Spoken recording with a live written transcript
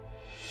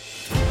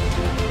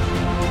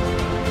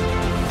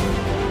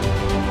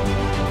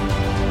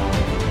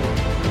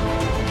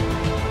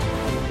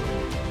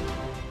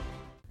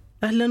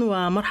أهلا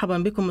ومرحبا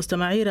بكم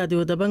مستمعي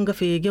راديو دبنقا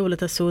في جولة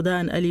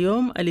السودان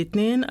اليوم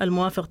الاثنين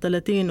الموافق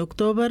 30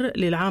 أكتوبر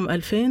للعام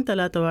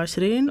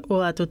 2023،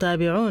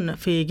 وتتابعون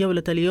في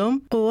جولة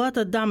اليوم. قوات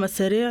الدعم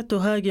السريع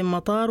تهاجم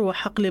مطار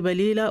وحقل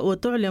بليلة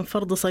وتعلن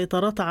فرض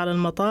سيطرتها على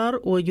المطار،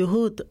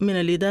 وجهود من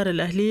الإدارة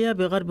الأهلية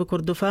بغرب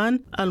كردفان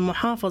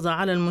المحافظة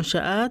على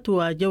المنشآت.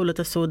 وجولة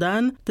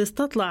السودان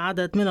تستطلع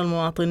عدد من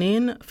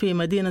المواطنين في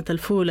مدينة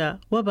الفولة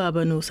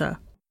وبابا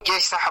نوسة.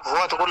 جيش سحب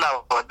قواته كلها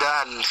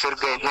وداها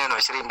الفرقة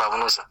 22 باب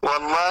نوسة.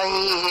 والله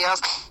هي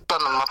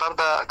أصلا المطار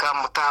ده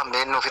كان متهم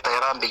بأنه في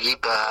طيران بيجيب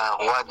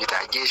قوات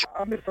بتاع الجيش.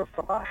 أمس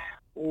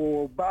الصباح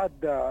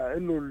وبعد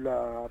انه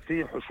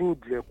في حشود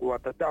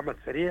لقوات الدعم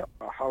السريع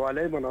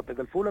حوالي مناطق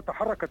الفولة،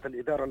 تحركت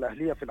الإدارة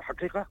الأهلية في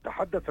الحقيقة،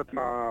 تحدثت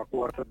مع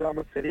قوات الدعم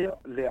السريع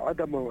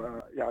لعدم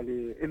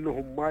يعني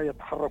انهم ما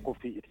يتحركوا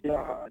في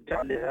اتجاه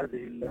جعل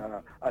هذه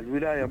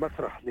الولاية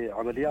مسرح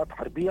لعمليات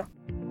حربية.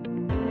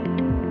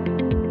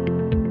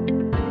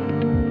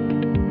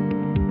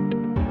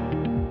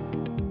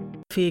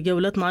 في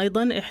جولتنا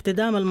أيضا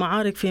احتدام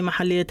المعارك في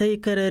محليتي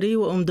كرري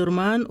وأم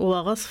درمان،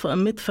 وغصف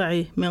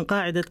مدفعي من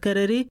قاعدة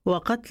كرري،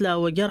 وقتلى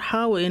وجرحى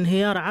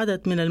وانهيار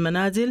عدد من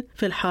المنازل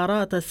في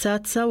الحارات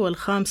 6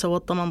 و5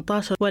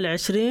 و18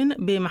 و20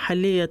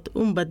 بمحلية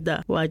أم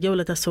بدة.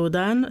 وجولة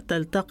السودان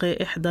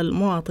تلتقي إحدى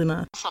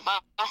المواطنات.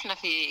 صباحنا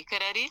في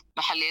كرري،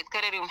 محلية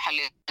كرري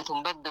ومحلية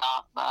أم بدة،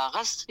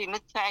 غصف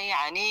مدفعي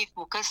عنيف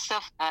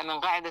مكثف من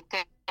قاعدة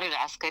كرري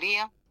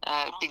العسكرية،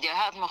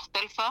 اتجاهات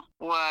مختلفة،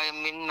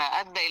 ومما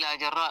أدى إلى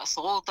جراء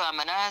سقوط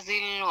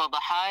منازل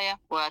وضحايا،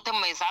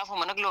 وتم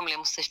إسعافهم ونقلهم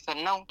لمستشفى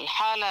النوم.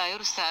 الحالة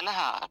يرثى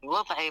لها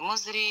الوضع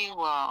مزري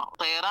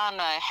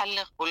وطيران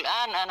يحلق،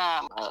 والآن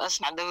أنا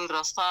أسمع دوي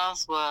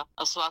الرصاص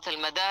وأصوات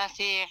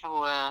المدافع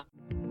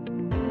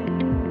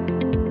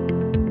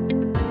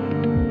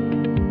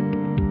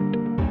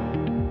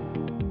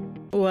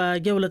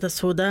وجولة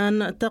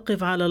السودان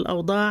تقف على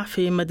الأوضاع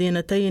في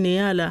مدينتي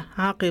نيالة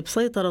عقب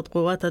سيطرة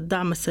قوات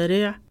الدعم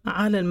السريع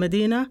على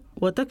المدينة،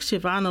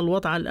 وتكشف عن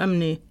الوضع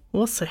الأمني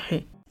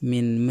والصحي.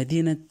 من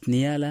مدينة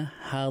نيالة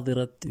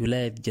حاضرة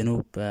ولاية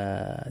جنوب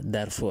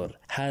دارفور،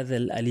 هذا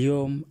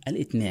اليوم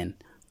الاثنين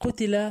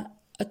قتل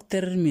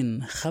أكثر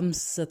من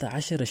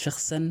 15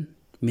 شخصا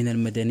من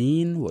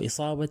المدنيين،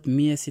 وإصابة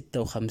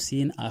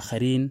 156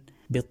 آخرين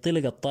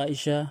بالطلقة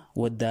الطائشة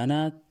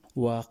والدانات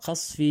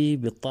وقصف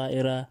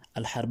بالطائرة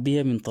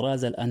الحربية من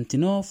طراز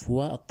الأنتينوف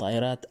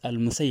والطائرات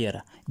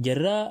المسيرة،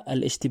 جراء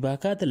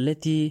الاشتباكات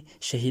التي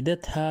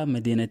شهدتها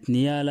مدينة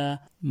نيالة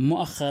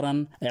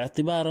مؤخرا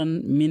اعتبارا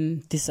من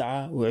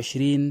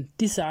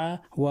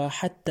 29/9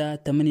 وحتى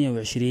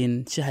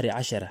 28 شهر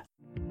 10.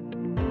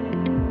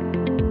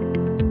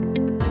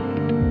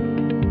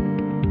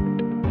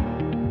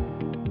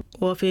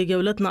 وفي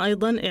جولتنا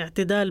أيضا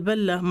اعتدال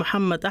بلة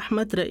محمد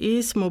أحمد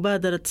رئيس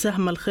مبادرة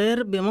سهم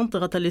الخير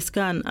بمنطقة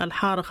الإسكان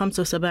الحارة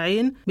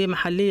 75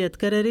 بمحلية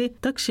كرري،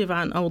 تكشف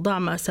عن أوضاع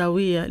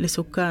مأساوية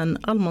لسكان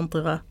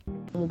المنطقة.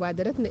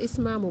 مبادرتنا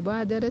اسمها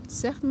مبادرة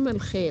سهم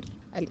الخير،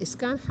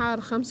 الإسكان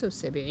حار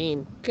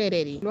 75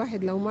 كرري.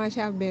 الواحد لو ما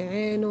شاف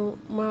بعينه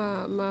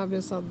ما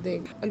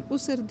بيصدق.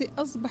 الأسر دي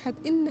أصبحت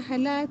إنها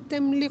لا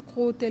تملك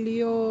قوت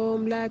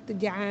اليوم، لا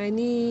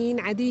جعانين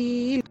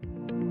عديل.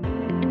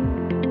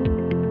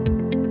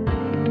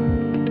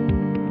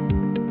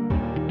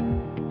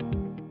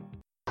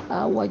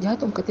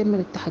 واجهتهم كثير من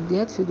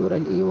التحديات في دور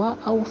الإيواء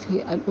أو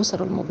في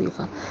الأسر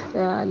المضيفة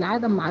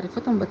لعدم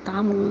معرفتهم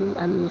بالتعامل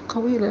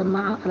القوي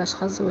مع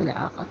الأشخاص ذوي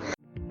الإعاقة.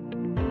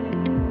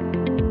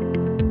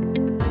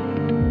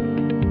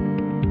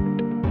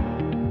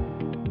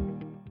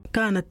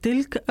 كانت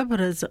تلك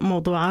أبرز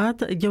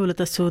موضوعات جولة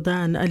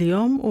السودان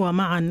اليوم،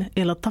 ومعا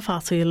إلى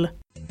التفاصيل.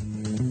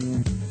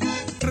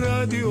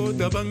 راديو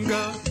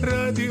دبنقا،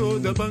 راديو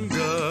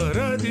دبنقا،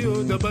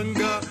 راديو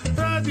دبنقا،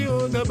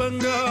 راديو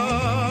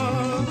دبنقا.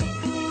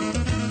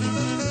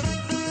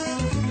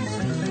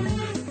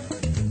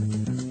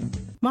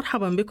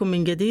 مرحبا بكم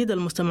من جديد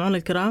المستمعون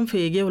الكرام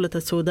في جولة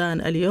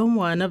السودان اليوم،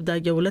 ونبدأ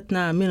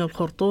جولتنا من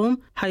الخرطوم،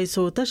 حيث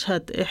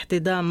تشهد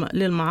احتدام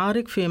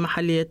للمعارك في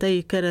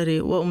محليتي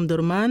كرري وأم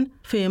درمان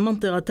في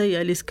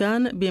منطقتي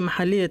الإسكان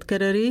بمحلية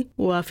كرري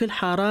وفي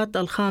الحارات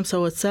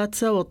 5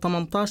 و6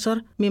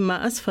 و18،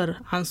 مما أسفر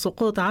عن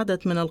سقوط عدد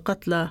من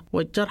القتلى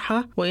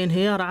والجرحى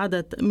وانهيار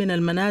عدد من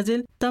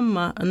المنازل تم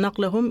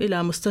نقلهم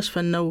إلى مستشفى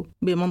النو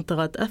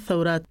بمنطقة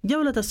الثورات.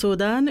 جولة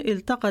السودان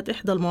التقت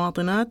إحدى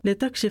المواطنات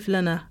لتكشف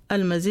لنا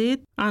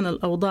المزيد عن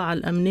الأوضاع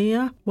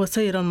الأمنية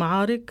وسير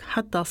المعارك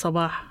حتى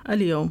صباح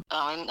اليوم.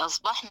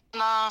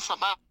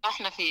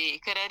 صباحنا في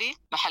كرري،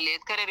 محلية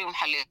كرري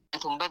ومحلية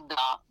أم بدة،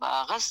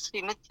 غصف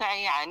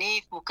مدفعي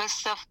عنيف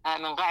مكثف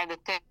من قاعدة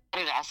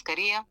كرري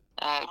العسكرية،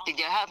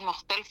 اتجاهات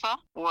مختلفة،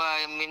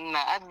 ومما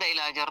أدى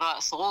إلى جراء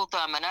سقوط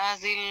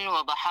منازل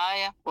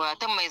وضحايا،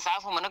 وتم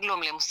إسعافهم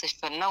ونقلهم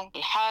لمستشفى النوم.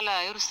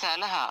 الحالة يرثى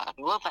لها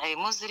الوضع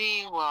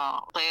مزري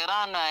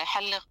وطيران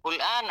يحلق،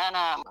 والآن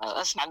أنا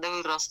أسمع دوي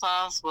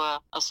الرصاص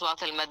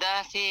وأصوات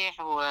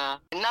المدافع،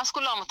 والناس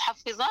كلها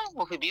متحفظة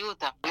وفي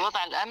بيوتها.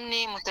 الوضع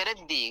الأمني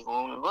متردي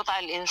والوضع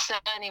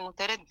الإنساني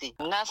متردي،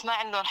 الناس ما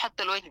عندهم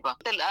حتى الوجبة.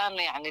 الآن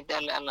يعني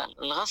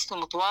الغصب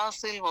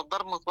متواصل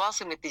والضرب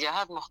متواصل من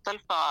اتجاهات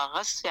مختلفة،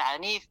 غصب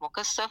عنيف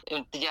مكثف،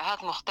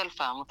 اتجاهات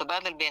مختلفة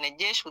متبادل بين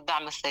الجيش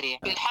والدعم السريع.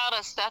 في الحارة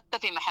السادسة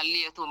في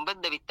محلية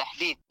مبدة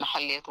بالتحديد،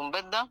 محلية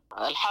مبدة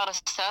الحارة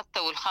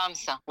السادسة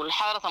والخامسة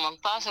والحارة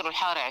 18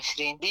 والحارة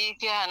 20 دي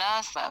فيها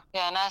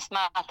ناس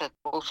ماتت،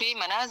 وفي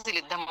منازل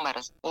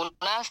اتدمرت،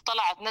 والناس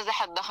طلعت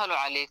نزحت دخلوا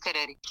على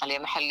كرري، على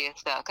محلية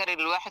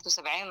كرري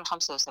 71 و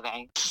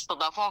 75،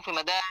 استضافوهم في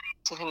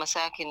مدارس وفي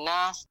مساكن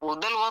ناس،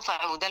 وده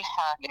الوضع وده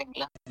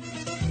الحال.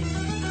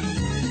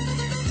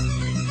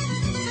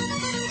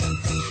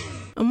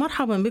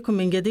 مرحبا بكم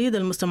من جديد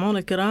المستمعون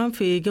الكرام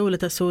في جولة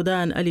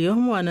السودان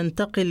اليوم،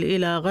 وننتقل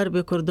إلى غرب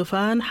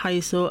كردفان،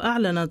 حيث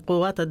أعلنت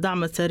قوات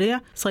الدعم السريع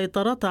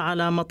سيطرتها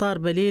على مطار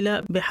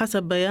بليلة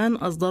بحسب بيان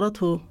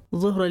أصدرته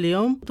ظهر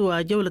اليوم.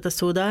 وجولة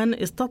السودان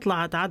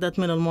استطلعت عدد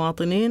من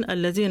المواطنين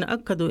الذين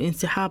أكدوا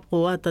انسحاب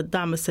قوات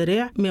الدعم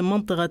السريع من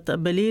منطقة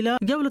بليلة.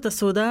 جولة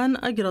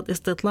السودان أجرت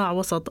استطلاع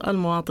وسط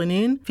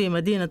المواطنين في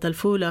مدينة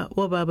الفولة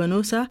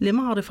وبابنوسة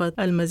لمعرفة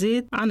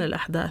المزيد عن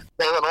الأحداث.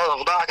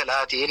 الأوضاع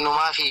كالآتي، إنه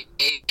ما في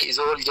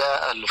زول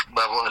جاء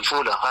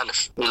الفولة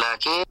خالص،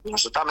 لكن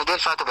استطاعنا ديل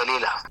فاتوا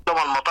بليلة لهم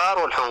المطار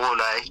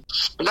والحقول هاي.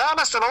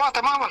 لا استلموها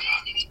تماما.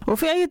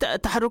 وفي أي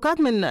تحركات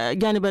من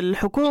جانب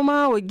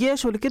الحكومة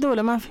والجيش ولا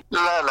ولا ما في؟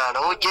 لا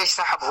هو الجيش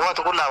سحب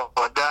قواته كلها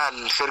وداها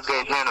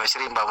الفرقة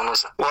 22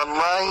 بابنوسة.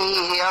 والله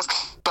هي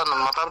أصلا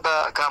المطار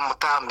ده كان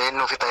متهم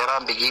بأنه في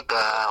طيران بيجيب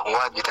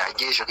قوات بتاع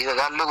الجيش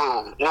وكده، قال له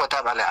هو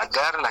تابع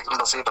لعقار لكن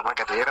بسيطة ما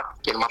كثيرة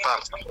في المطار.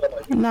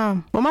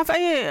 نعم. وما في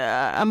أي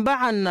أنباء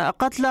عن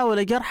قتلى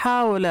ولا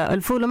جرحى، ولا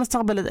الفولة ما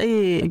استقبلت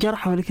أي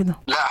جرحى ولا كده؟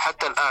 لا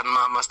حتى الآن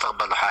ما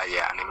استقبلوا حاجة،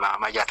 يعني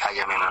ما جات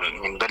حاجة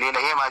من بليلة،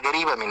 هي ما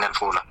قريبة من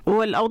الفولة.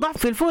 والأوضاع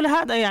في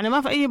الفولة هذا يعني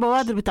ما في أي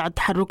بوادر بتاع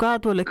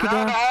التحركات ولا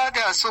كده؟ لا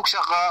هذا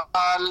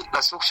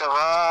السوق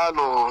شغال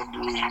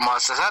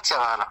والمؤسسات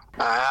شغالة،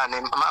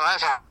 يعني ما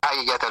في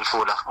حاجة جات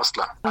الفولة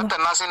أصلا. حتى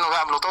الناس إنه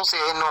بيعملوا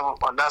توصية إنه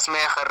الناس ما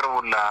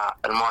يخربوا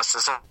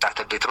المؤسسات تحت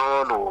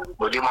البترول،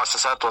 ودي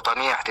مؤسسات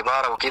وطنية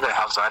اعتبارها وكده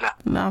يحافظوا عليها.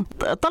 نعم.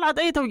 طلعت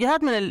أي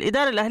توجيهات من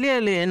الإدارة الأهلية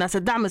لناس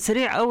الدعم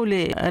السريع أو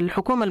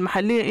للحكومة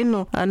المحلية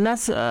إنه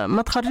الناس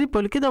ما تخرب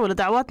ولا كده، ولا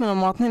دعوات من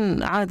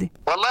المواطنين عادي؟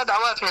 والله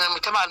دعوات من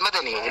المجتمع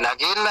المدني،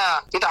 لكن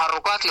في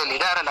تحركات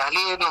للإدارة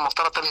الأهلية إنه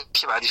مفترض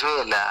تمشي بعد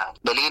شوية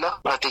لبليلة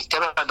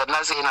وتجتمع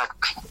الناس هناك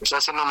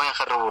أساس إنه ما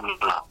يخربوا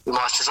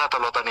المؤسسات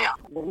الوطنية.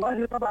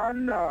 والله طبعا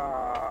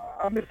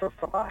أمس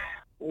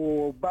الصباح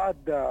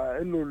وبعد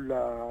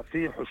انه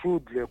في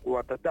حشود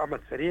لقوات الدعم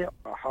السريع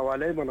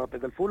حوالي مناطق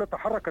الفولة،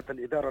 تحركت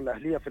الإدارة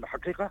الأهلية في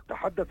الحقيقة،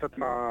 تحدثت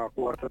مع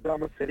قوات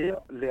الدعم السريع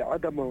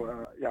لعدم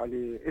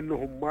يعني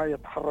انهم ما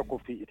يتحركوا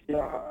في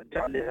اتجاه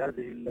جعل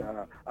هذه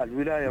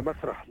الولاية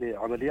مسرح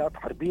لعمليات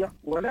حربية.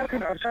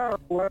 ولكن أشارت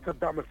قوات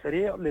الدعم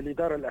السريع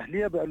للإدارة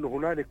الأهلية بأن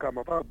هنالك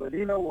مطار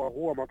بليلة،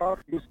 وهو مطار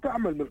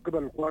يستعمل من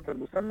قبل القوات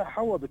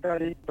المسلحة،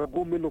 وبالتالي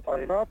تقوم منه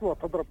طائرات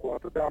وتضرب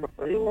قوات الدعم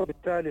السريع،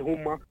 وبالتالي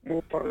هم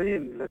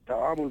مضطرين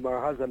للتعامل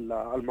مع هذا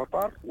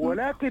المطار.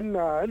 ولكن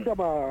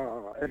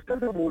عندما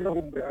التزموا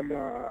لهم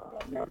بأن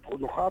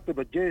نخاطب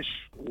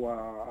الجيش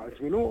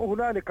وأزمنوه،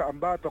 هنالك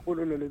أنباء تقول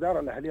أن الإدارة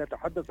الأهلية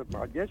تحدثت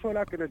مع الجيش،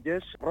 ولكن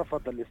الجيش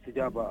رفض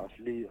الاستجابة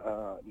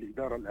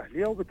للإدارة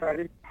الأهلية،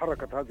 وبالتالي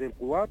حركت هذه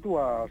القوات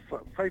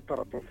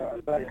وسيطرت مساء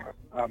البارحة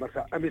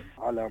مساء أمس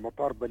على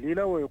مطار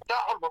بليلة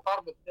ويفتحوا المطار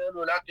بالفعل،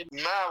 ولكن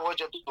ما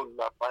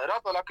وجدوا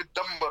الطائرات، ولكن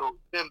دمروا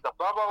 2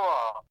 دبابة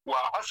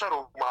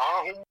وأسروا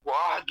معاهم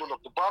واحد من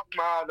الضباط.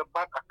 ما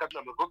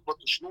تأكدنا من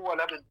رتبته شنو،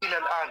 ولا من إلى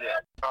الآن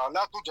يعني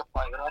لا توجد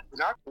طائرات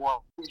هناك،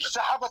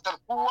 وانسحبت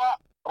القوة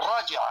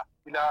راجعة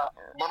إلى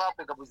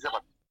مناطق أبو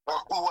الزبد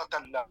وقوة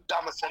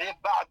الدعم السريع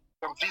بعد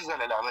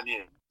تنفيذها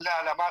للعملية.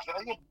 لا ما في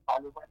أي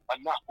معلومات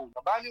عن نحو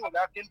مباني،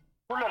 ولكن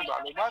كل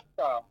المعلومات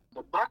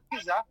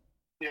متركزة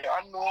في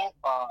أنه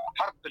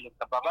حرق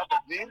للدبابات،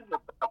 تدمير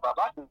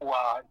للدبابات،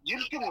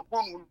 ويمكن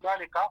يكون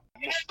هنالك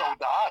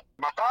مستودعات.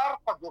 مطار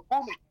قد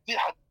يكون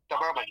اتيحت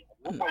تماما،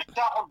 هم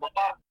يفتحوا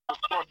المطار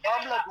بصورة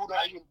كاملة دون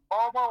أي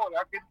مقاومة،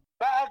 ولكن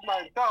بعد ما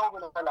انتهوا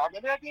من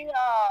العملية دي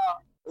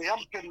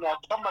يمكن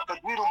تم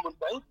تدويرهم من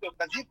بعيد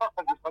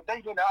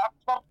قذيفتين لا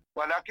أكثر،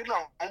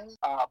 ولكنهم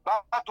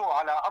باتوا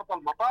على أرض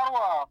المطار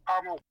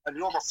وقاموا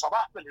اليوم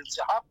الصباح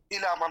بالانسحاب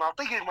إلى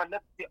مناطقهم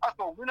التي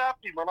أتوا منها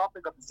في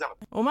مناطق الزمن.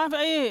 وما في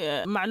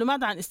أي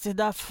معلومات عن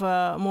استهداف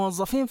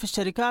موظفين في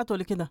الشركات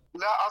ولا كده؟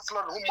 لا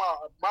أصلا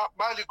هم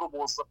ما لقوا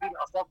موظفين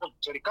أساسا في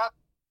الشركات،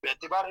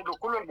 باعتبار انه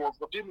كل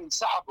الموظفين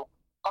انسحبوا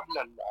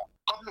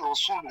قبل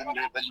وصولهم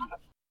لبليلة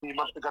في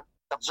منطقة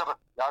دبنقا،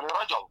 يعني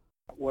رجعوا.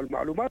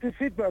 والمعلومات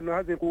تفيد بأن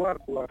هذه القوات،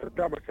 قوات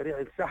الدعم السريع،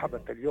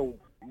 انسحبت اليوم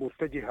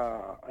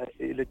متجهة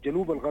إلى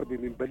الجنوب الغربي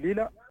من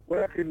بليلة،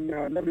 ولكن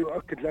لم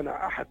يؤكد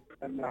لنا أحد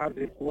أن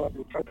هذه القوات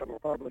وجهتها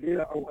مطار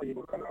بليلة أو أي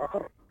مكان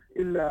آخر،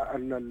 إلا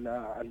أن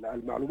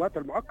المعلومات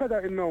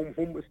المؤكدة أنهم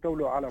هم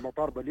استولوا على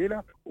مطار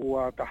بليلة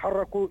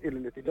وتحركوا إلى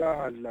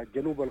الاتجاه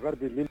الجنوب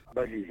الغربي من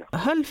بليلة.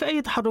 هل في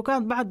أي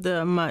تحركات بعد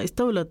ما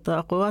استولت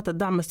قوات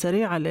الدعم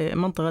السريع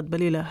لمنطقة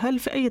بليلة؟ هل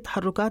في أي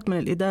تحركات من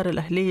الإدارة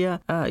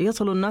الأهلية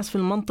يصلوا الناس في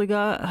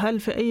المنطقة؟ هل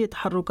في أي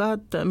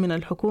تحركات من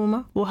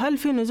الحكومة؟ وهل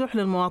في نزوح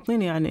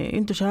للمواطنين؟ يعني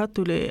أنتوا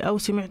شاهدتوا أو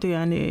سمعتوا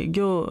يعني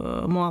جو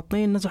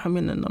مواطنين نزحوا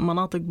من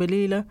مناطق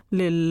بليلة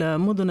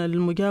للمدن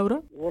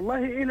المجاورة؟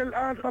 والله إلى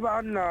الآن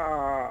طبعا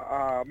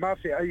ما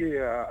في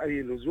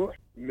أي نزوح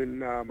من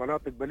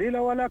مناطق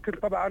بليلة، ولكن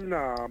طبعا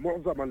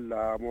معظم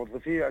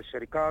الموظفي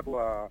الشركات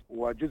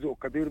وجزء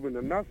كبير من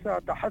الناس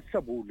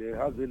تحسبوا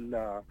لهذا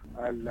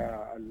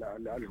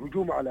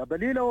الهجوم على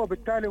بليلة،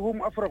 وبالتالي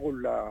هم أفرغوا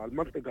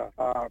المنطقة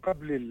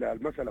قبل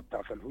المسألة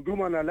بتاعت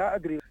الهجوم. أنا لا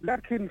أدري،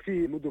 لكن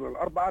في مدن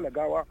الأربعة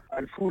لقاوة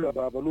الفولة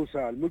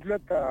بابلوسة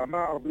المجلد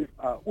ما أضيف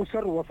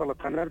أسر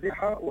وصلت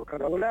الأردحة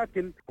وكذا،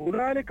 ولكن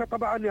هنالك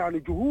طبعا يعني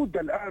جهود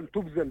الآن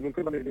تبذل من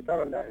قبل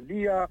الإدارة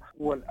الأهلية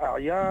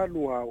والأعيان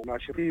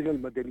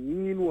وناشطين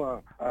المدنيين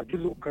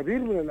وجزء كبير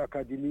من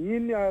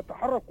الأكاديميين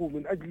يتحركوا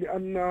من أجل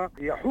أن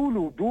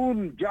يحولوا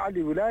دون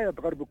جعل ولاية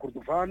غرب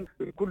كردفان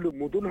بكل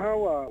مدنها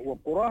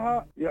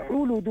وقراها،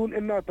 يحولوا دون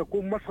أنها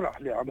تكون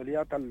مسرح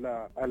لعمليات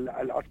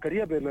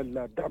العسكرية بين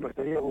الدعم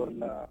السريع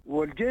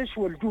والجيش.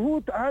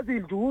 والجهود هذه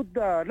الجهود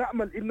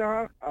نأمل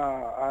أنها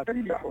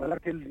تنجح،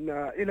 ولكن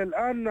إلى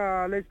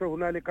الآن ليس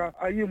هنالك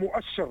أي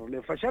مؤشر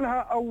لفشلها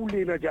أو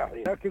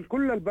لنجاحها، لكن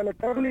كل البلد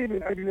تغلي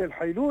من أجل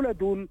الحيلولة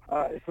دون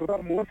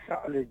إصرار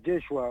موسع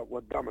للجيش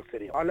والدعم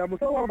السريع. على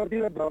مستوى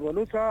مدينة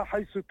بابلوسة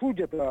حيث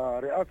توجد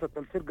رئاسة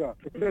الفرقة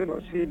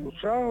 22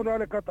 مشاة،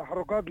 هنالك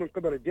تحركات من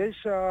قبل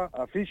الجيش.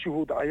 في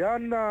شهود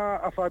عيان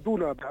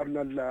أفادونا بأن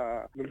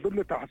من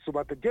ضمن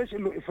تحسبات الجيش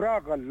أنه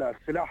إفراغ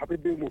السلاح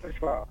ضد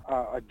مستشفى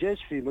الجيش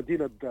في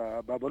مدينة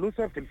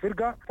بابلوسة في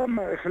الفرقة تم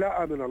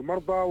إخلاء من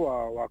المرضى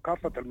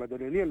وكافة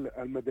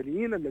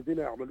المدنيين الذين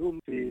يعملون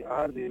في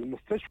هذه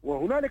المستشفى.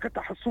 وهنالك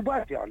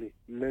تحسبات يعني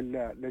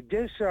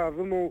للجيش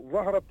أظن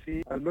ظهرت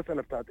في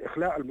المسألة بتاعت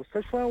إخلاء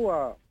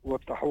المستشفى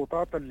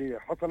والتحوطات اللي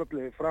حصلت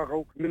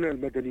لإفراغه من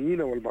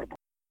المدنيين والمرضى.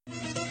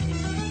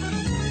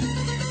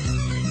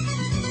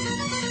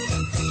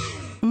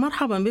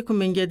 مرحبا بكم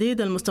من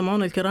جديد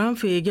المستمعون الكرام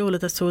في جولة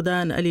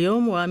السودان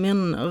اليوم.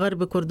 ومن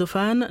غرب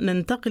كردفان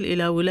ننتقل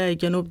إلى ولاية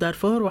جنوب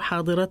دارفور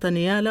وحاضرة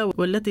نيالا،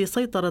 والتي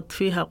سيطرت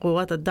فيها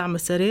قوات الدعم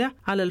السريع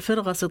على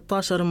الفرقة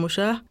 16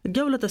 مشاة.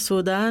 جولة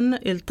السودان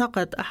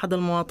التقت أحد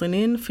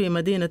المواطنين في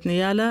مدينة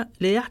نيالا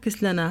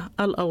ليحكي لنا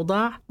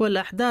الأوضاع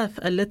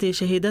والأحداث التي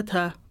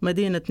شهدتها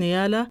مدينة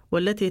نيالا،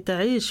 والتي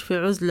تعيش في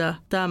عزلة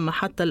تامة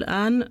حتى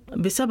الآن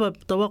بسبب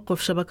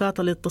توقف شبكات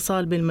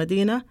الاتصال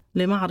بالمدينة،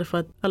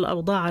 لمعرفة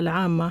الأوضاع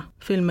العامة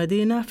في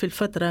المدينة في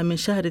الفترة من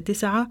شهر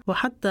 9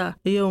 وحتى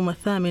يوم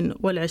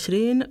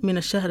 28 من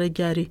الشهر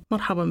الجاري.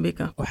 مرحبا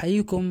بك.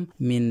 أحييكم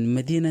من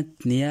مدينة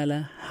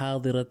نيالا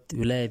حاضرة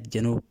ولاية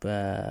جنوب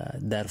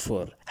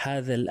دارفور.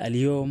 هذا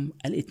اليوم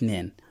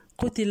الاثنين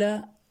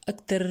قتل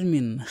أكثر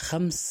من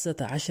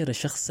 15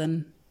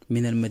 شخصا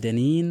من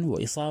المدنيين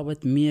وإصابة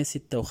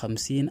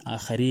 156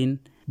 آخرين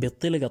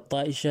بالطلقة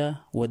الطائشة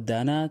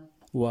والدانات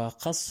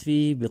وقصف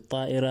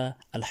بالطائرة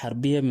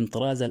الحربية من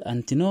طراز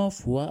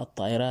الأنتينوف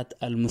والطائرات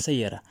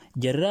المسيرة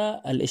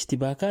جراء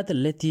الاشتباكات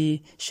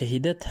التي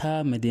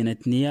شهدتها مدينة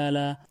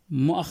نيالا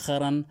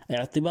مؤخرا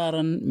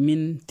اعتبارا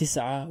من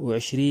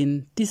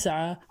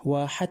 29/9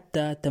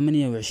 وحتى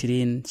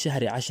 28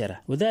 شهر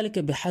 10، وذلك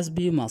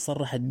بحسب ما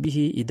صرحت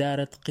به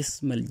إدارة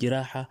قسم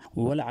الجراحة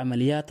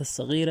والعمليات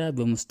الصغيرة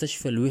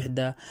بمستشفى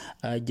الوحدة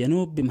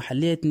جنوب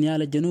بمحلية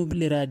نيالا جنوب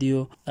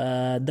لراديو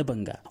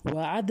دبنقا.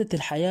 وعادت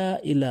الحياة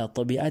إلى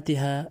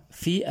طبيعتها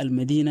في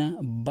المدينة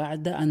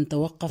بعد أن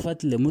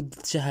توقفت لمدة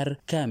شهر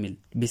كامل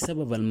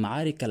بسبب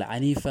المعارك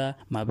العنيفة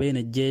ما بين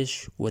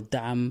الجيش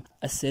والدعم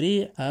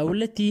السريع،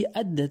 والتي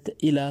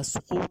أدت إلى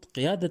سقوط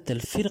قيادة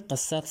الفرقة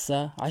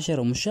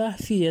 16 مشاة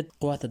في يد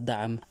قوات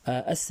الدعم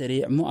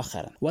السريع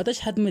مؤخرا.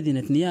 وتشهد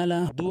مدينة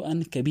نيالا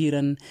هدوءا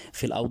كبيرا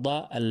في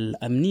الأوضاع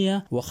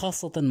الأمنية،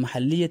 وخاصة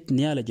محلية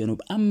نيالا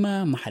جنوب.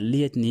 أما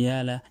محلية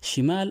نيالا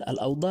شمال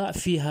الأوضاع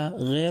فيها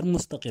غير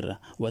مستقرة،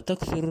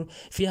 وتكثر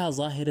فيها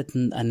ظاهرة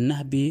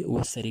النهب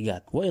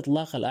والسرقات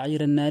وإطلاق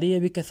الأعير النارية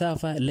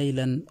بكثافة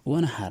ليلا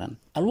ونهارا.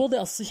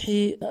 الوضع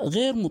الصحي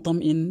غير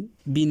مطمئن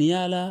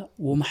بنيالا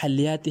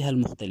ومحلياتها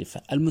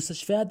المختلفة.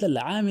 المستشفيات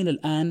العاملة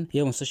الآن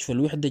هي مستشفى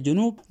الوحدة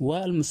جنوب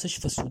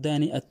والمستشفى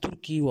السوداني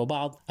التركي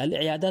وبعض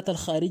العيادات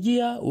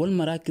الخارجية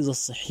والمراكز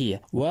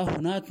الصحية،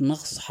 وهناك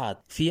نقص حاد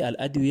في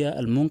الأدوية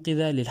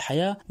المنقذة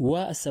للحياة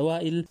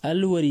والسوائل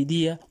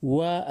الوريدية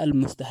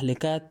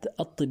والمستهلكات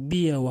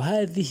الطبية،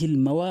 وهذه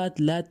المواد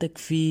لا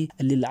تكفي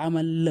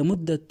للعمل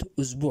لمدة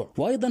أسبوع.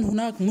 وأيضا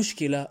هناك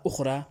مشكلة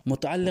أخرى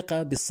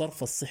متعلقة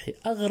بالصرف الصحي.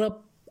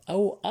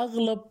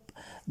 أغلب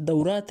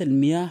دورات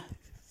المياه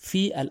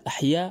في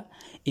الأحياء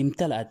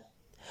امتلأت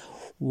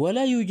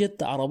ولا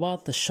يوجد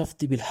عربات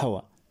الشفط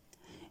بالهواء،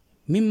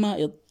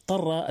 مما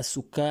اضطر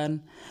السكان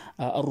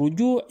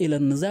الرجوع إلى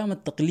النظام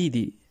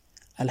التقليدي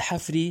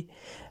الحفري،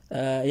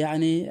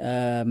 يعني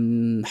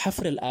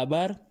حفر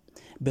الآبار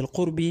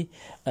بالقرب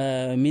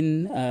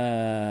من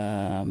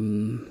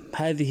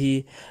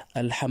هذه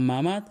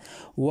الحمامات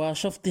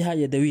وشفطها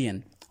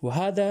يدويا،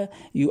 وهذا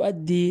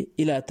يؤدي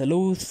إلى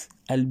تلوث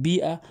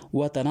البيئة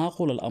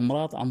وتناقل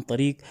الأمراض عن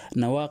طريق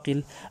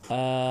نواقل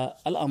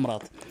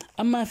الأمراض.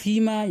 أما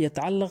فيما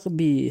يتعلق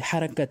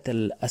بحركة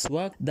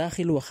الأسواق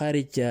داخل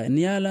وخارج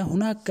نيالا،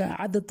 هناك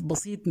عدد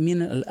بسيط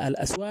من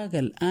الأسواق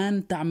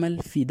الآن تعمل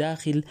في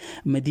داخل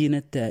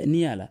مدينة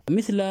نيالا،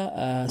 مثل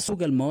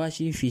سوق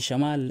المواشي في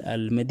شمال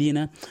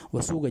المدينة،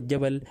 وسوق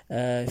الجبل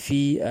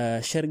في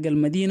شرق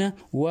المدينة،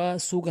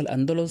 وسوق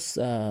الأندلس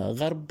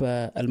غرب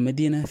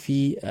المدينة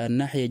في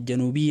الناحية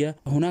الجنوبية.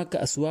 هناك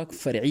أسواق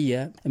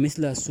فرعية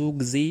مثل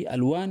سوق زي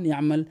ألوان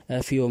يعمل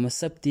في يوم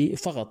السبت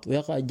فقط،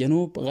 ويقع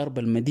جنوب غرب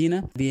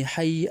المدينة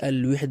بحي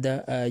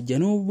الوحدة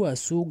جنوب،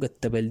 وسوق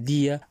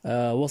التبلدية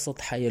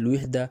وسط حي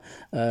الوحدة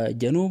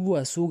جنوب،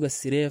 وسوق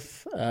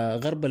السريف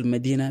غرب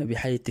المدينة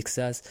بحي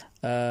تكساس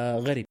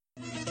غرب.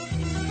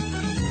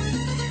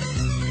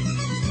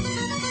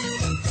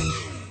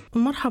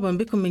 مرحبا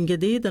بكم من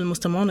جديد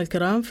المستمعون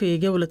الكرام في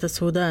جولة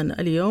السودان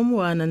اليوم،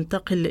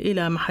 وننتقل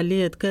إلى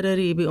محلية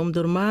كرري بأم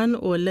درمان،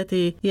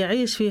 والتي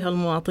يعيش فيها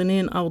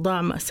المواطنين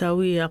أوضاع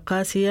مأساوية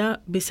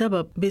قاسية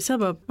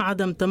بسبب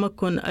عدم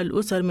تمكن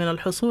الأسر من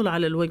الحصول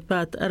على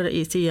الوجبات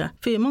الرئيسية.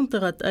 في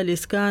منطقة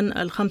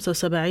الإسكان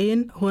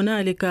 75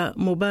 هنالك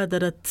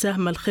مبادرة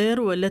سهم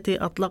الخير، والتي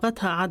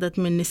أطلقتها عدد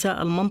من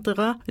نساء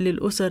المنطقة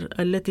للأسر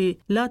التي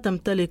لا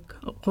تمتلك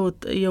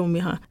قوت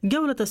يومها.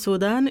 جولة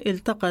السودان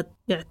التقت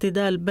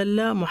اعتدال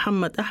بلة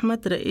محمد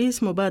أحمد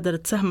رئيس مبادرة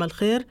سهم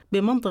الخير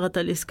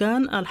بمنطقة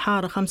الإسكان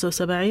الحارة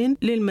 75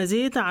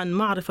 للمزيد عن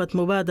معرفة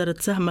مبادرة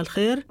سهم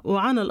الخير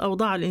وعن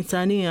الأوضاع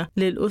الإنسانية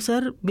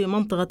للأسر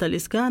بمنطقة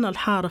الإسكان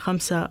الحارة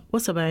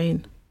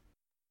 75.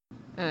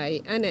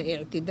 أنا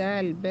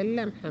اعتدال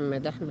بلة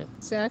محمد أحمد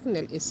ساكن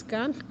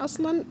الإسكان.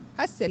 أصلا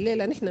هسه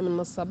الليلة نحن من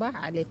الصباح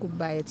على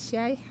كوباية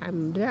شاي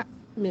حمراء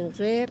من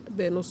غير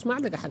بنص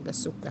معلقة حق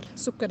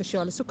السكر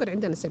الشوال. السكر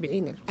عندنا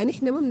 70،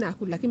 نحن ما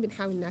بناكل لكن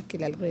بنحاول ناكل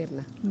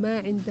لغيرنا. ما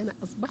عندنا،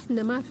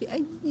 أصبحنا ما في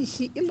أي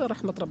شيء إلا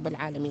رحمة رب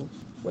العالمين،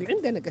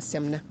 والعندنا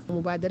قسمنا.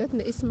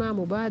 مبادرتنا اسمها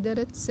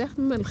مبادرة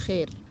سهم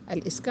الخير.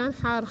 الإسكان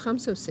حار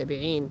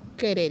 75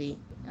 كرري،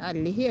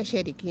 اللي هي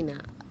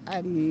شركينا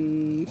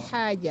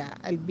الحاجة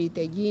اللي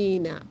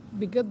بتجينا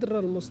بقدر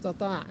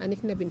المستطاع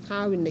نحن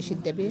بنحاول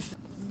نشد به،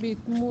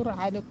 بتمر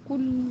على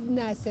كل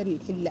ناس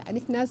الحلة.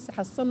 نحن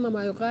حصلنا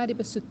ما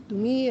يقارب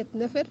 600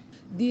 نفر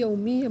دي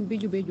يوميا،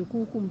 بيجوا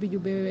بيجوكوكم،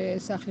 بيجوا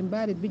بساخن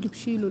بارد، بيجوا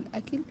بشيلوا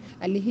الأكل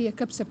اللي هي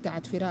كبسة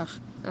بتاعت فراخ،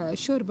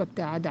 شوربة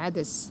بتاعت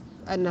عدس.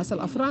 الناس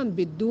الأفران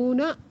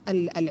بدونا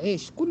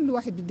العيش، كل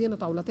واحد بدينا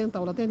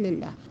طاولتين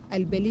لله.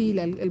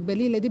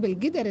 البليلة دي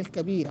بالقدر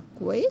الكبيرة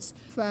كويس.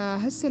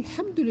 فهسه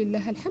الحمد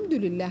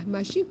لله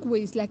ماشي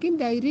كويس، لكن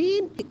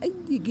دايرين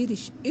أي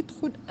قرش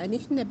يدخل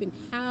نحن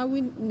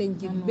بنحاول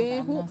ننجد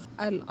به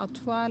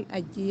الأطفال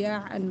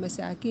الجياع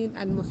المساكين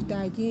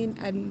المحتاجين.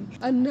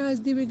 الناس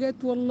دي بقت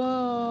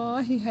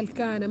والله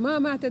هلكانة، ما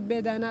ماتت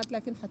بيدانات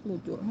لكن حتموت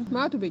جوع،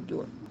 ماتوا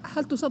بالجوع.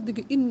 هل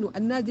تصدق إنه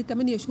الناس دي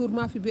 8 شهور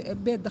ما في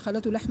بيت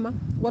دخلته لحمة،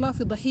 ولا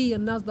في ضحية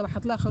الناس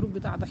ضبحت لها خروف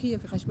بتاع ضحية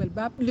في خشم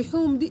الباب؟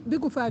 لحوم دي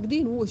بقوا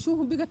فاقدين،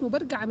 وشوهم بقت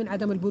مبرقعة من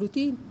عدم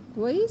البروتين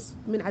كويس،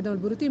 من عدم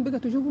البروتين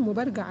بقت وجوههم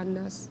مبرقعة.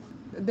 الناس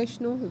ده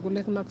شنو؟ يقول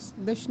لك نقص،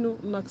 ده شنو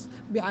نقص،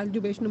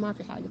 بيعالجوا بشنو؟ ما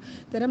في حاجة.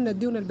 ترمنا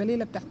اديونا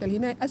البليلة بتاعت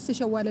الهناية،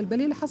 شوال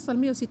البليلة حصل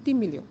 160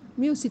 مليون،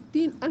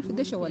 160 ألف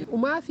ده شوال،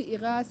 وما في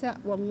إغاثة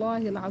والله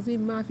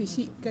العظيم، ما في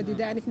شيء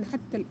كده. نحن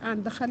حتى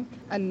الآن دخل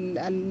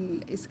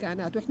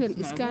الإسكانات، وإحنا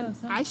الإسكان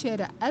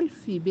 10,000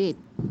 في بيت.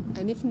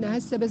 نحن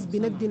هسه بس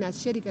بندي ناس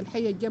الشركة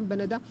الحية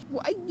جنبنا ده،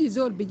 وأي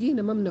زول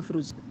بيجينا ما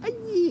بنفرز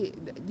أي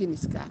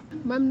جنس كار،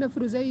 ما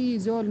بنفرز أي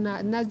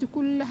زولنا. الناس دي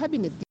كلها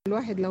بندي.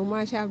 الواحد لو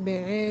ما شاف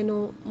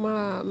بعينه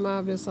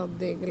ما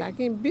بيصدق،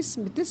 لكن بس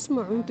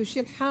بتسمعوا انتوا شو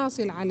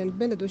الحاصل على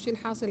البلد وشو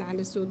الحاصل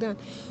على السودان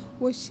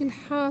وش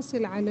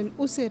الحاصل على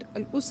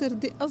الأسر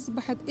دي.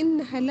 أصبحت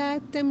إنها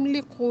لا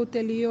تملك قوت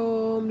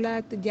اليوم،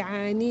 لا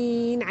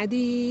جعانين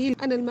عديل.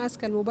 أنا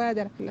الماسكة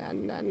المبادرة،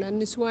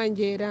 النسوان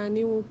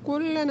جيراني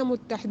وكلنا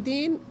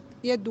متحدين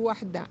يد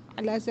واحدة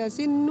على أساس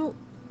إنه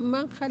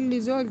ما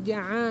نخلي زول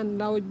جعان،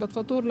 لا وجبة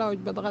فطور لا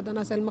وجبة غدا.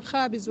 ناس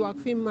المخابز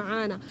واقفين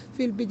معانا،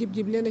 في اللي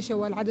بيجيب لنا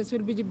شوال عدس، في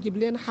اللي بيجيب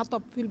لنا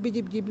حطب، في اللي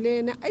بيجيب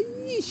لنا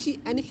أي شيء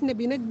نحن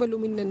بنقبله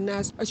من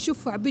الناس.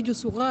 الشفع بيجوا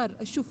صغار،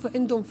 الشفع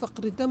عندهم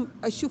فقر دم،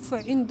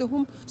 الشفع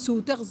عندهم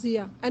سوء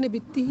تغذية. أنا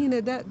بنتي هنا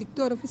ده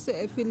دكتورة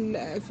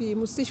في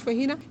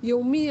مستشفى هنا،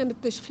 يوميا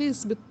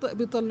التشخيص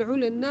بيطلعوا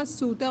للناس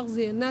سوء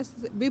تغذية. الناس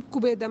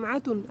بيبكوا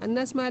بدمعتهم،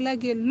 الناس ما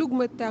لاقي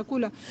اللقمة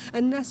تاكلها،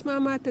 الناس ما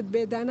ماتت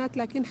بيدانات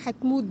لكن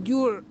حتموت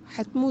جوع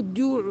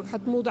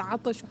وحتموت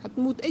عطش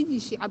وحتموت أي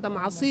شيء، عدم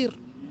عصير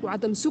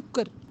وعدم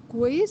سكر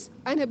كويس.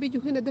 أنا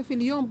بيجوا هنا ده في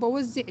اليوم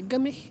بوزع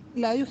قمح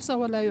لا يحصى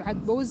ولا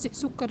يعد، بوزع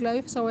سكر لا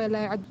يحصى ولا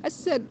يعد.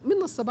 هسه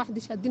من الصباح دي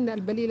شادلنا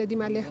البليلة دي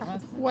ما عليها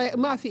حد،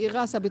 وما في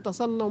إغاثة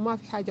بتصلنا وما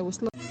في حاجة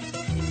وصلنا.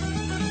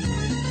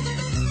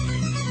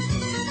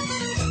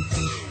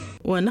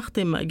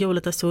 ونختم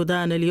جولة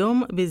السودان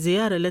اليوم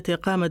بالزيارة التي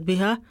قامت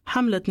بها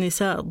حملة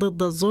نساء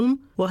ضد الظلم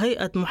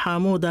وهيئة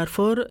محامو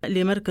دارفور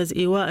لمركز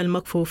إيواء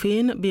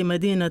المكفوفين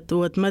بمدينة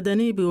ود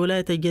مدني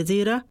بولاية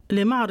الجزيرة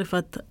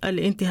لمعرفة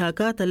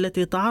الانتهاكات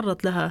التي تعرض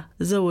لها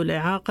ذوي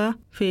الإعاقة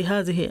في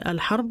هذه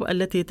الحرب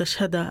التي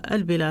تشهدها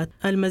البلاد.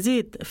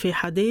 المزيد في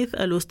حديث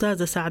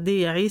الأستاذة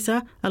سعدية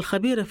عيسى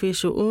الخبيرة في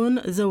شؤون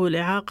ذوي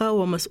الإعاقة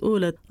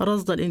ومسؤولة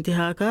رصد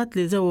الانتهاكات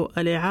لذوي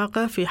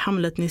الإعاقة في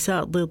حملة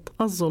نساء ضد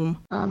الظلم.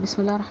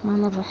 بسم الله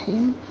الرحمن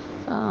الرحيم.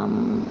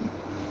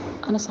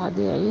 أنا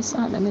سعدية عيسى،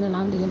 الأمين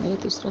العام لجمعية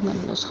أسرتنا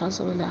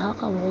للأشخاص ذوي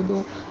الإعاقة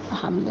وعضو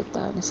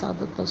حملة نساء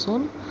ضد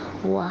الظلم.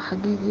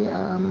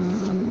 وحقيقي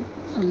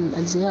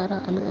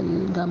الزيارة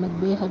اللي قامت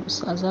بها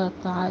الأستاذات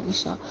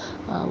عائشة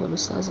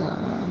والأستاذة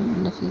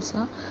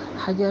نفيسة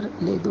حجر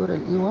لدور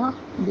الإيواء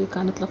دي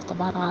كانت لفتة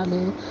عبارة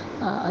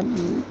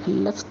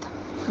اللفت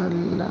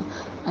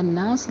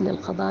الناس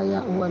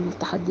للقضايا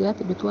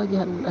والتحديات اللي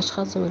بتواجه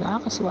الأشخاص ذوي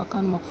الإعاقة سواء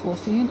كانوا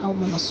مكفوفين أو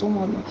من الصم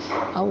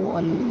أو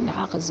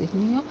الإعاقة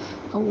الذهنية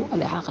أو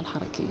الإعاقة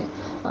الحركية.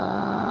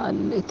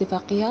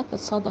 الاتفاقيات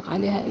تصادق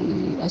عليها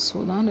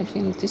السودان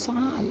 2009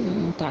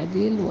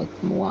 التعديل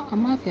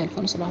والموائمة في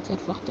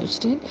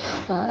 2017-2021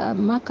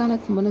 ما كانت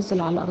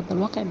منزلة على أرض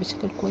الواقع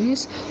بشكل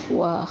كويس،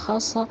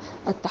 وخاصة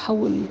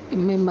التحول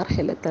من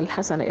مرحلة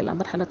الحسنة إلى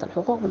مرحلة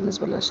الحقوق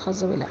بالنسبة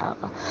للأشخاص ذوي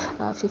الإعاقة.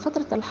 في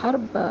فترة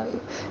الحرب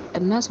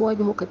الناس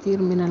واجهوا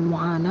كثير من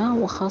المعاناة،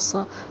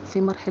 وخاصة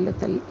في مرحلة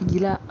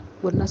الإجلاء،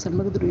 والناس اللي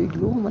ما قدروا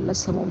يجلوهم اللي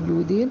لسه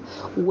موجودين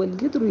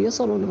واللي قدروا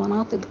يصلوا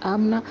لمناطق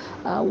آمنة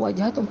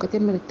واجهتهم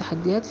كثير من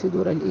التحديات في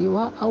دور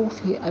الإيواء أو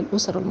في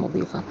الأسر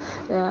المضيفة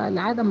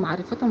لعدم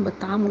معرفتهم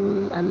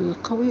بالتعامل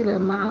القوي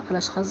مع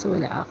الأشخاص ذوي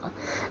الإعاقة،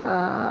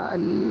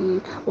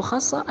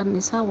 وخاصة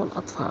النساء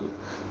والأطفال،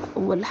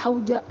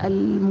 والحوجة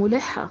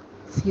الملحة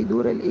في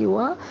دور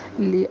الإيواء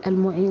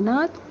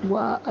للمعينات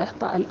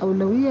وإعطاء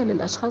الأولوية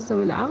للأشخاص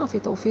ذوي الإعاقة في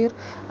توفير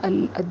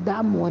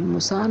الدعم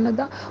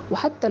والمساندة،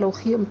 وحتى لو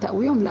خيم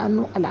تأويهم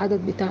لأنه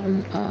العدد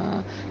بتاعهم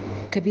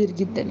كبير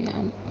جدا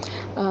يعني.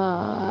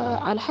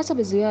 على حسب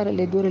الزيارة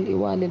لدور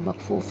الإيواء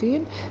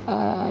للمكفوفين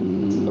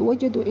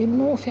وجدوا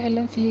إنه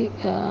فعلا في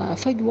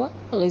فجوة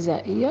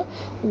غذائية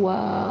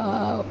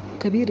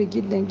وكبيرة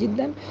جدا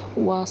جدا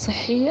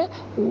وصحية،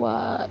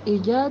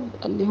 وإيجاد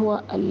اللي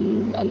هو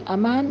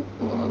الأمان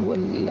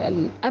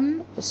والأمن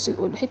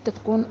والحتة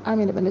تكون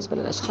آمنة بالنسبة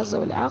للأشخاص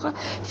ذوي الإعاقة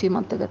في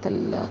منطقة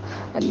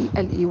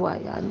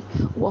الإيواء يعني.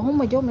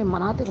 وهم جو من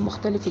مناطق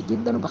مختلفة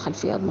جدا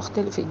وبخلفيات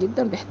مختلفة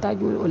جدا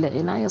بيحتاجوا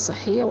لعناية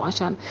صحية،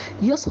 وعشان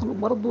يصلوا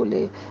برضو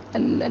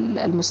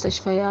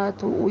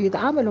للمستشفيات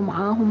ويتعاملوا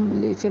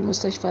معاهم في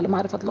المستشفى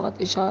لمعرفة لغة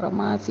إشارة،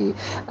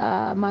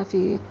 ما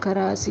في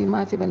كراسي،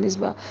 ما في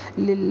بالنسبة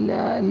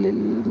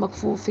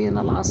للمكفوفين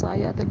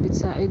العصايات اللي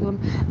بتساعدهم،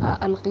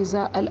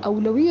 الغذاء،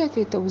 الأولوية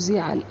في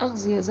توزيع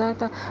الأغذية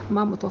ذاتها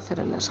ما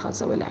متوفرة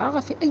للأشخاص ذوي الإعاقة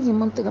في أي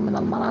منطقة من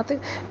المناطق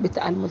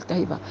بتاع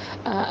الملتهبة.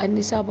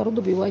 النساء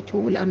برضو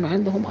بيواجهوا لأنه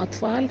عندهم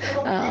أطفال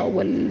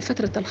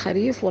والفترة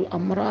الخريف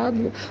والأمراض،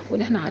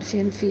 ونحن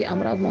عارفين في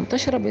أمراض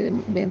منتشرة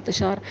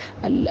بانتشار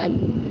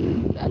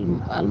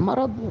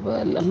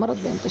المرض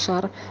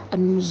بانتشار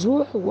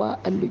النزوح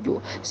واللجوء،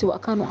 سواء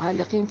كانوا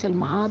عالقين في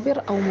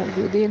المعابر أو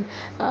موجودين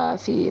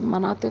في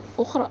مناطق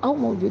أخرى أو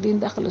موجودين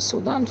داخل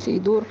السودان في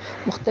دور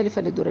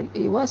مختلفة لدور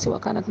الإيواء، سواء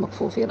كانت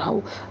مكفوفين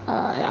أو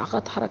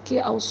إعاقات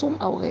حركية أو صم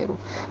أو غيره.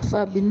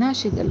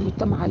 فبناشد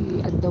المجتمع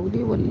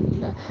الدولي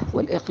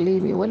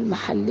والإقليمي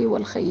والمحلي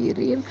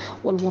والخيرين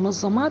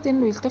والمنظمات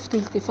إنه يلتفتوا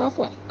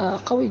التفاف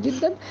قوي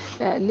جدا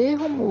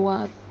لهم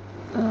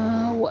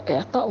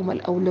وإعطائهم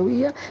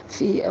الأولوية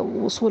في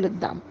وصول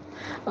الدعم.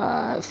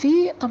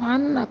 في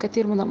طبعا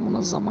كثير من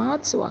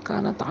المنظمات سواء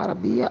كانت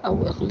عربية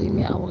أو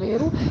إقليمية أو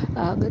غيره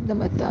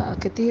قدمت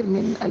كثير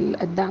من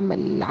الدعم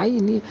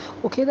العيني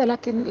وكذا،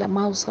 لكن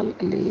لما وصل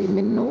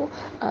منه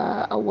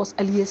أو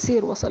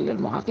اليسير وصل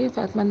للمعاقين،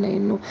 فأتمنى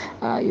أنه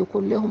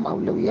يكون لهم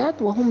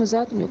أولويات وهم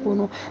ذاتهم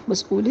يكونوا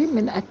مسؤولين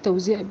من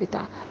التوزيع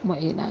بتاع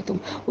معيناتهم.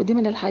 ودي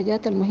من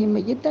الحاجات المهمة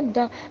جدا،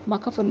 ده ما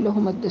كفل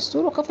لهم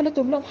الدستور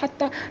وكفلتهم لهم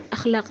حتى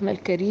أخلاقنا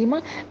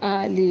الكريمة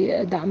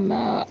لدعم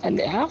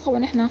الإعاقة.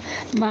 ونحن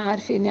ما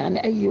عارفين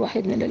يعني أي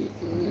واحد من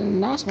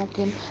الناس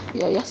ممكن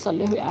يحصل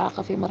له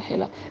إعاقة في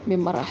مرحلة من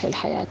مراحل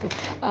حياته.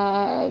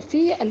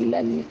 في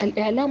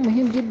الإعلام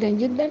مهم جدا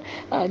جدا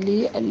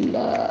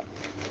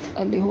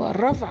اللي هو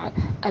رفع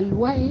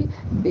الوعي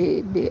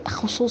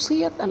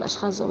بخصوصية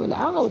الأشخاص ذوي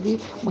الإعاقة، ودي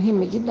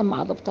مهمة جدا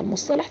مع ضبط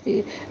المصطلح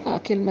في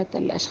كلمة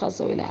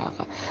الأشخاص ذوي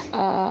الإعاقة.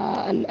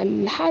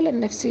 الحالة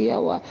النفسية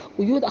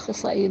ووجود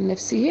أخصائيين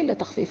نفسيين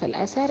لتخفيف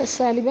الآثار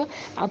السالبة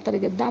عن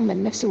طريق الدعم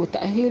النفسي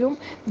وتأهيلهم،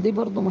 دي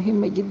برضو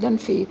مهمة جدا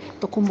في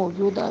تكون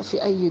موجودة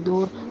في أي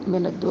دور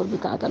من الدور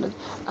بتاعت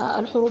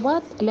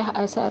الحروبات.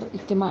 لها آثار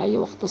اجتماعية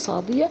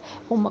واقتصادية.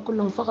 هم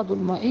كلهم فقدوا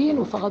المعين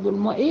وفقدوا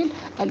المعين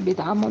اللي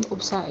بيدعمهم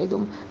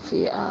وبساعدهم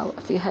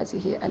في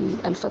هذه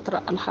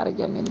الفترة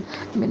الحرجة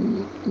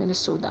من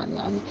السودان.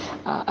 يعني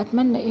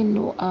أتمنى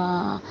إنه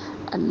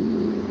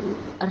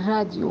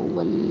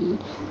الراديو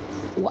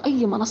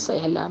وأي منصة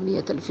إعلامية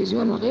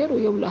تلفزيون وغيره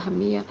يولي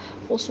أهمية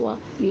قصوى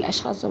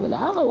للأشخاص ذوي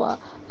الإعاقة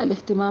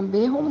والاهتمام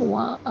بهم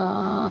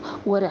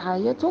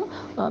ورعايتهم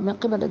من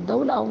قبل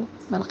الدولة أو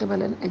من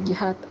قبل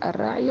الجهات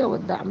الراعية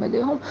والدعم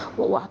لهم،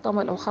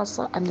 واعتمد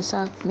خاصة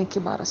النساء من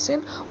كبار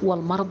السن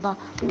والمرضى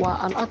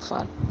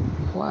والأطفال.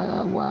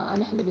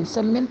 ونحن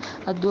بنسمن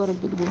الدور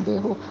اللي بتقوم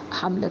به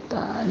حملة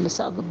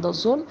النساء ضد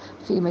الظلم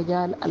في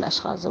مجال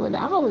الأشخاص ذوي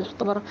الإعاقة،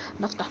 ويعتبر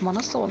نفتح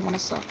منصة،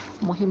 والمنصة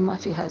مهمة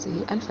في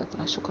هذه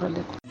الفترة. شكرا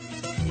لكم.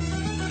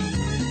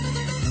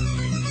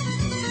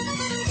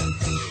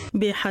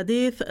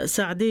 بحديث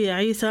سعدية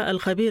عيسى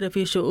الخبيرة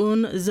في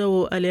شؤون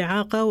ذوي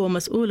الإعاقة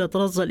ومسؤولة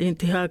رصد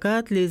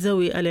الانتهاكات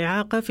لذوي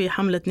الإعاقة في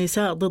حملة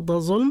نساء ضد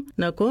الظلم،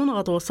 نكون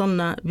قد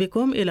وصلنا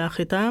بكم إلى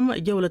ختام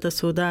جولة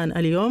السودان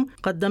اليوم،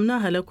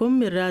 قدمناها لكم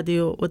من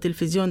راديو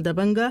وتلفزيون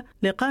دبنقا.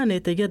 لقاء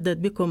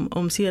يتجدد بكم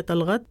أمسية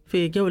الغد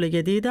في جولة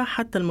جديدة.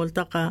 حتى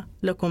الملتقى،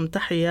 لكم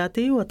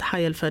تحياتي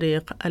وتحيا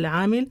الفريق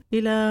العامل.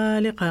 إلى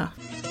لقاء.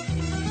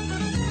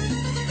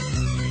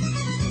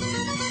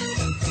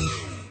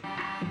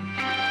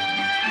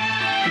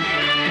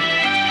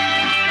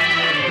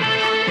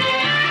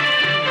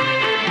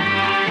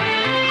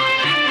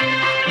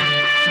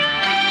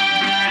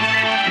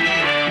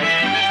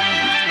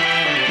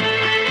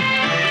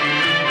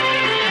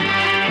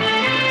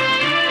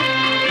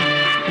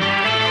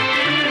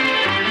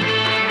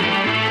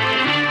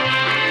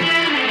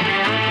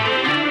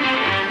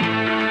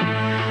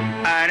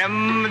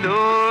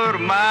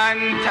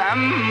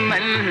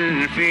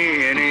 تأمل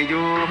في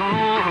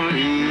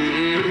رجوعي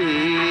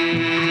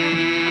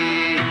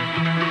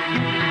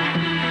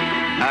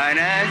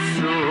أنا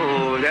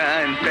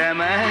السودان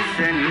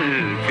تمثل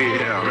في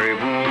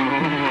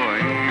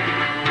ربوعي،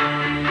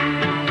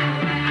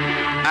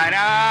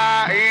 أنا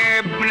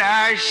ابن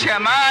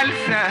الشمال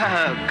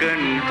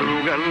سكنت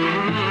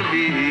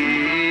قلبي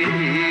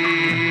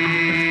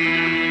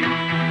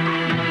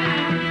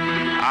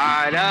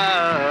على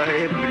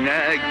ابن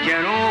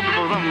الجنوب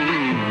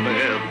ضم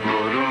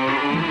الضلوع.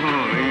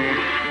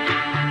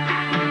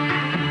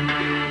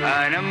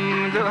 أنا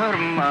مدر